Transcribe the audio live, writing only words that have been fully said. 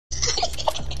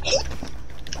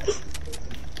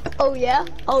Oh yeah,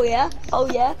 oh yeah, oh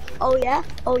yeah, oh yeah,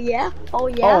 oh yeah, oh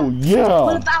yeah. Oh yeah.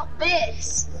 What about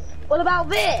this? What about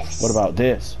this? What about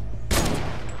this?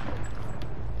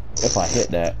 If I hit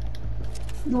that.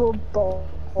 You're ball.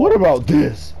 What about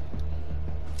this?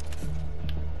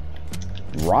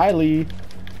 Riley,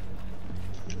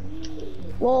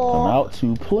 Whoa. come out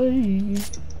to play.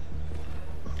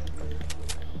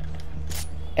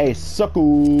 Hey,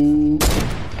 suckle,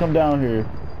 come down here.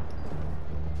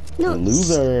 No,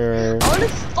 Loser. I wanna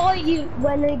fight you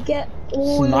when I get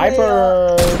all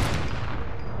Sniper.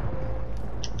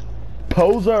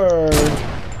 Poser.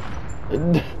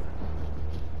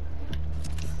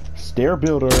 Stair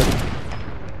builder.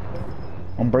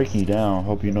 I'm breaking you down.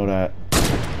 Hope you know that.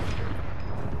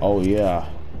 Oh yeah.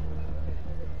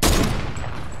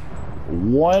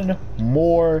 One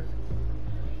more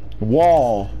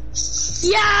wall.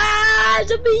 Yeah,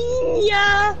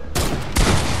 yeah.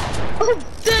 Oh,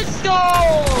 let's go.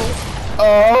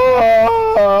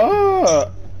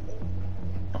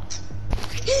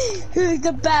 Who's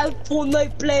the best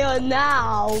Fortnite player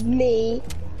now? Me.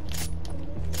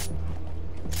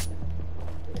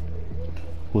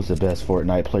 Who's the best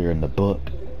Fortnite player in the book?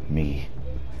 Me.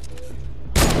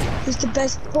 Who's the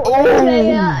best Fortnite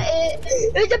player?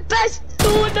 Who's the best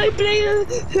Fortnite player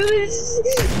who is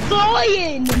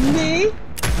flying? Me.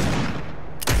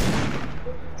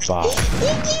 Wow. You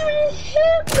didn't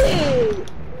hit me.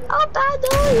 How bad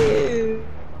are you?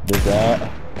 Did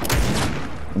that.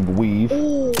 Weave.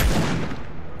 Ooh.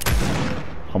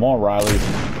 Come on, Riley.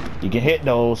 You can hit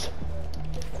those.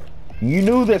 You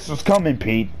knew this was coming,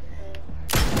 Pete.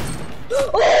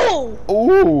 Oh!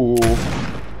 Ooh.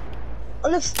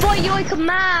 I'm gonna fight you like a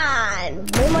man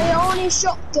with my only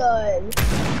shotgun.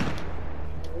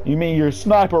 You mean your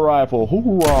sniper rifle?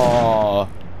 Hoorah!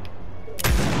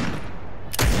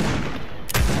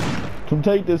 Come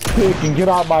take this pick and get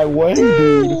out my way,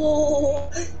 dude.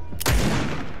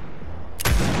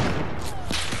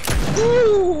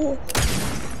 Ooh.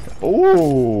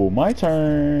 Ooh, my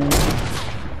turn.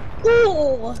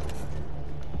 Ooh.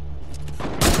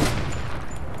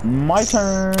 My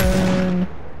turn.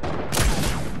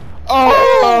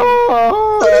 Oh!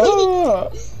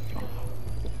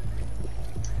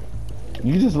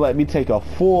 You just let me take a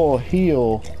full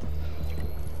heal.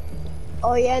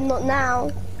 Oh yeah, not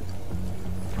now.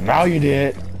 Now you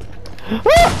did. No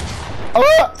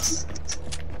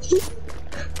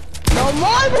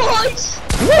my voice.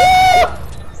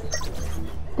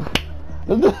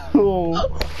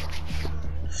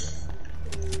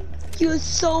 You're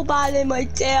so bad in my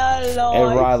tail, Lord. Hey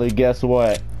Riley, guess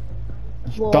what?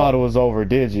 What? Thought it was over,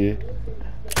 did you?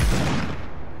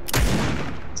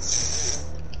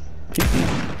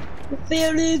 The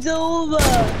field is over.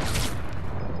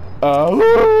 Oh.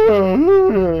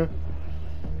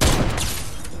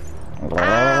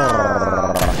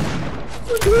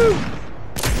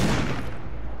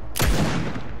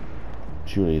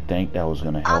 Did you really think that was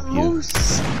gonna help you?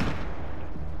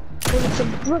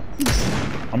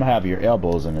 I'm gonna have your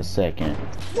elbows in a second.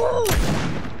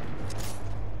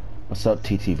 What's up,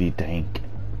 TTV Dank?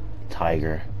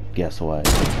 Tiger. Guess what?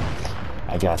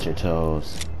 I got your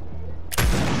toes.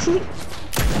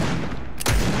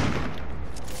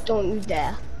 Don't you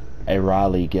dare. Hey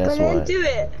Riley, guess what? Do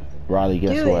it. Riley,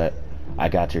 guess Do what? it. I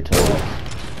got your toes.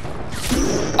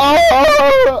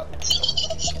 Oh!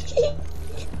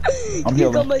 I'm You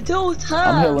healing. got my toes, huh?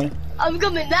 I'm healing. I'm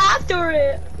coming after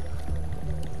it.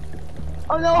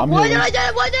 Oh no! Why did I do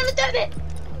it? Why did I do it?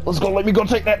 Let's go. Let me go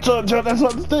take that turn that's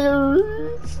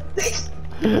upstairs.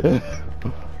 Can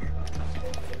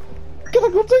I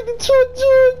go take the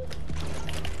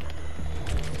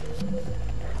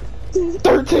turn?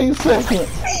 13 seconds.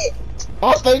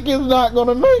 I think it's not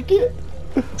gonna make it.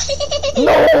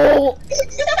 No.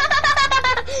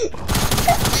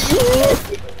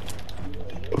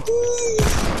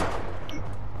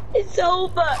 It's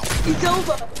over. It's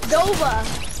over. It's over.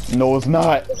 No, it's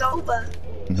not. It's over.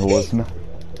 No, it's not.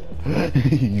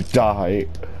 You died.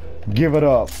 Give it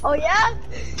up. Oh yeah?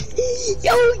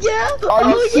 Oh yeah? Are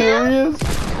you yeah? serious?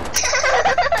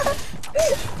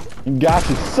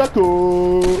 Gotcha,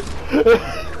 sucker.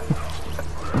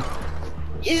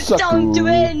 It's time to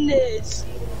end this.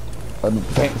 I don't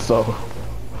think so.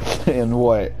 And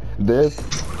what? This?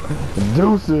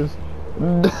 Deuces.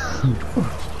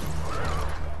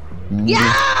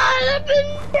 Yeah!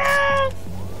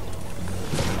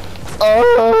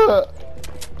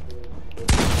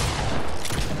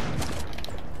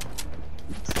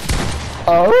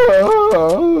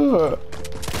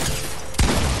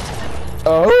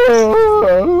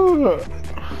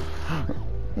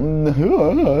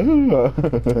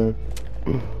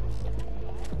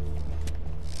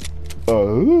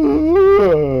 Are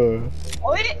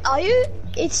you?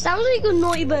 It sounds like you're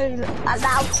not even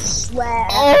allowed to swear.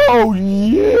 Oh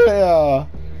yeah!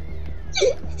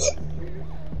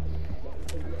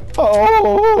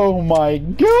 Oh my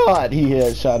god! He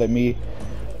headshot at me.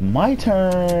 My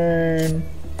turn.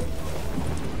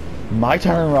 My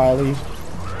turn, Riley.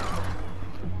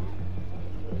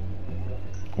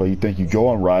 Where you think you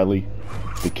going, Riley?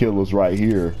 The killer's right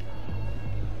here.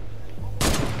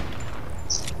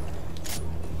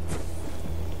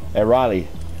 Hey, Riley.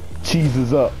 Cheese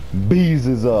is up. Bees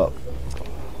is up.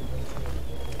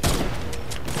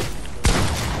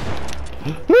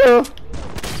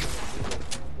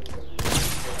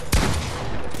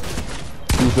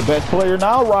 Who's the best player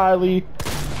now, Riley?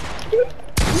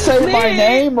 Say my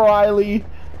name, Riley.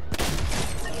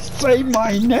 Say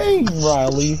my name,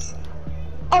 Riley.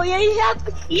 Oh yeah,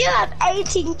 you have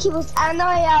 18 kills and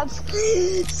I have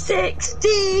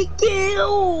 60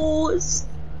 kills.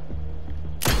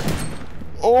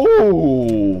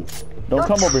 Oh! Don't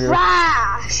come over here.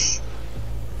 Trash.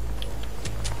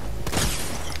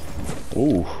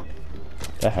 Ooh.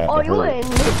 That had to hurt. You a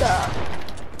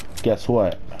nigga. Guess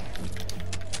what?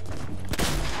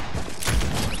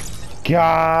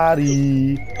 Got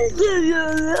he.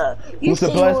 Who's the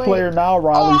best player now,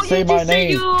 Riley? Say my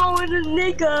name. You were a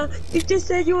nigga. You just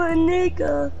said you were a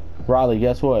nigga. Riley,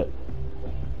 guess what?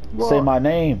 Say my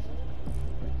name.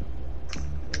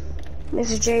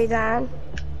 Mr. J-Dan.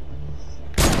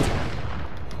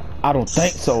 I don't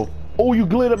think so. Oh, you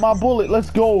glittered my bullet. Let's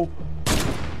go.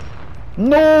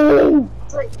 No!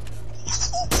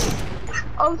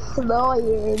 I'm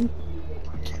flying.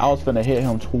 I was finna hit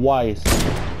him twice.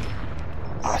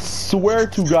 I swear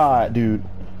to God, dude.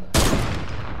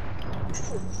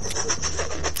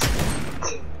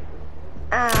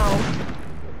 Ow.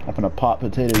 I'm finna pop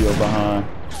potato your behind.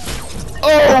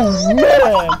 Oh,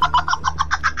 man!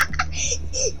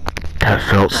 That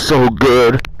felt so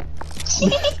good.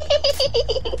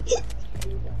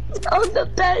 I'm the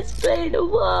best player in the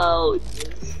world.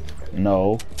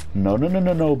 No. No, no, no,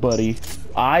 no, no, buddy.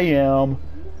 I am.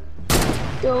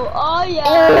 So I am.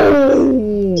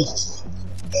 Oh!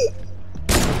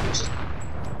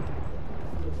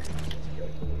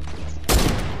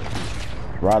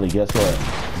 Riley, guess what?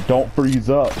 Don't freeze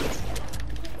up.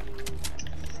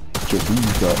 Just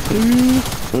freeze up.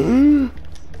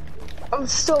 I'm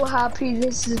so happy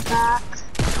this is back.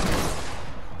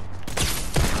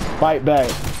 Fight back.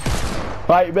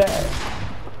 Fight back.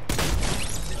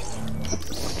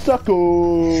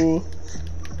 Suckle.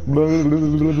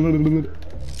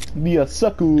 Be a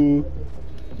suckle.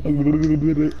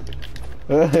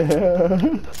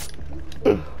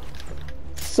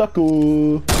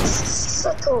 Suckle.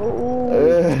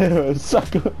 Suckle.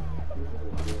 Suckle.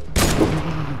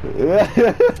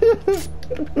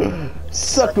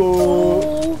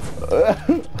 Suckle.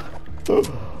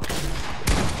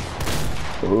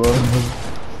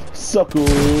 Suckle.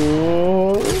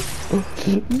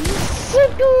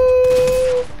 Suckle.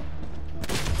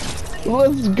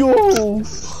 Let's go.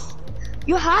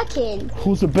 You're hacking.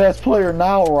 Who's the best player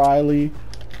now, Riley?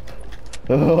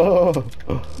 Me?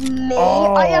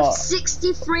 I have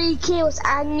 63 kills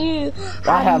and you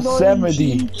I have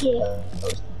 70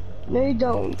 kills. No, you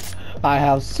don't. I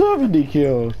have 70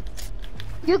 kills.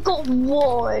 You got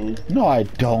one. No, I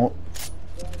don't.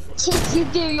 Yes, you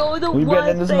do. You're the We've been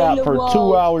in this map for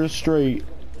 2 hours straight.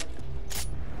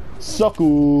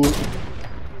 Suckle.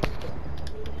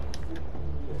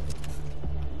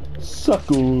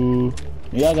 Suckle.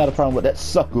 Yeah, I got a problem with that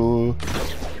suckle.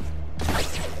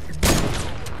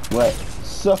 What?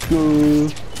 Suckle.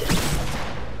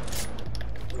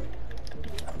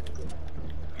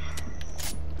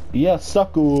 Yeah,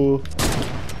 suckle.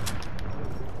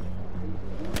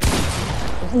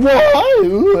 Why?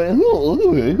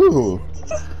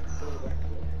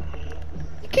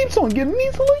 Keeps on getting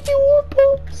these like you want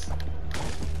pumps.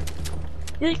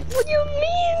 What do you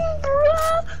mean,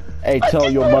 bruh? Hey, tell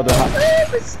your mother how.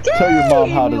 Tell your mom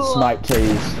how to snipe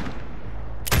tastes.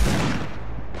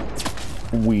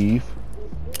 Weave.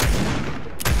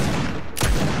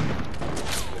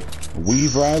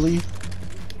 Weave, Riley.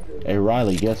 Hey,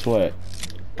 Riley, guess what?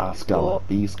 Oscar la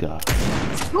Fisca.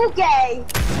 You gay.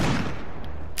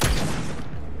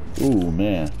 Ooh,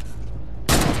 man.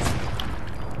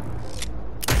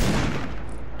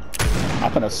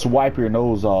 I'm gonna swipe your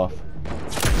nose off.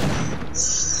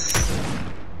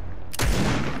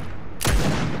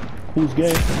 Who's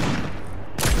gay?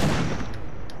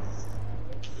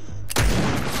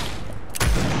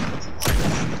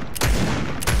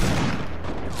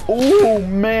 Oh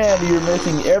man, you're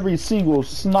missing every single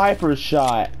sniper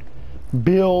shot.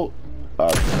 Bill,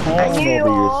 a cone over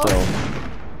yourself.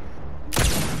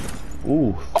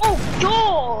 Ooh. Oh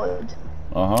God!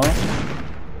 Uh-huh.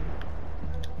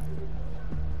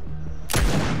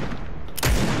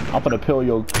 I'm gonna peel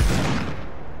your...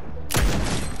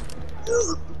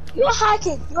 You're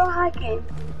hacking! You're hacking!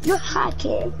 You're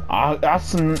hacking!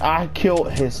 I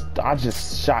killed his... I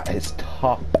just shot his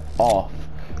top off.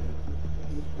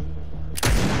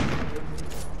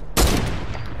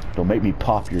 Don't make me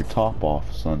pop your top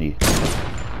off, Sonny.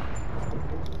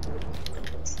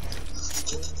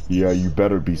 Yeah, you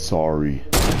better be sorry.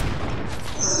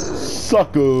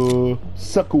 Sucker!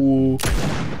 Sucker!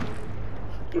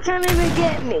 You can't even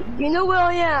get me. You know where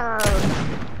I am.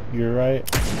 You're right.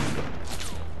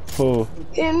 Oh.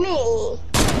 You're me.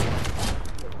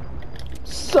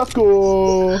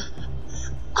 Sucker!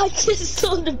 I just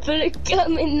saw the bullet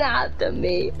coming after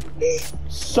me.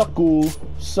 Sucker!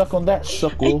 Suck on that,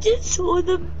 sucker. I just saw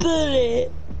the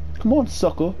bullet. Come on,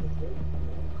 sucker.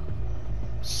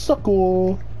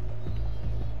 Sucker.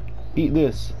 Eat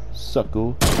this,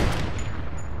 sucker.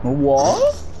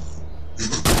 What?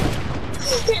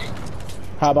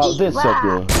 How about this,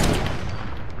 sucker?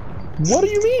 What do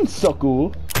you mean,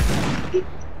 sucker?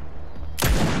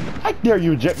 I dare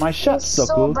you eject my shot, sucker.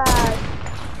 So bad.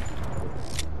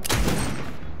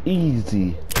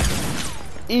 Easy.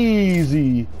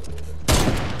 Easy.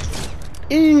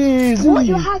 Easy. What?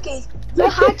 You're hacking. You're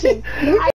hacking. You're hacking.